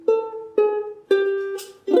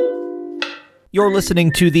You're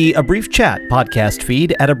listening to the A Brief Chat podcast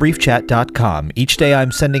feed at abriefchat.com. Each day I'm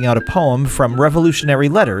sending out a poem from Revolutionary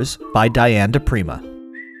Letters by Diane di Prima.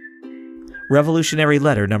 Revolutionary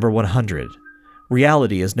Letter number 100.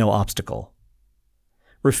 Reality is no obstacle.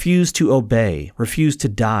 Refuse to obey, refuse to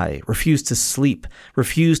die, refuse to sleep,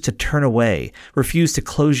 refuse to turn away, refuse to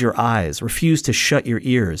close your eyes, refuse to shut your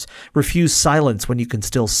ears, refuse silence when you can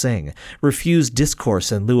still sing, refuse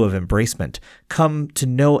discourse in lieu of embracement. Come to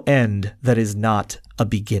no end that is not a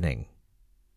beginning.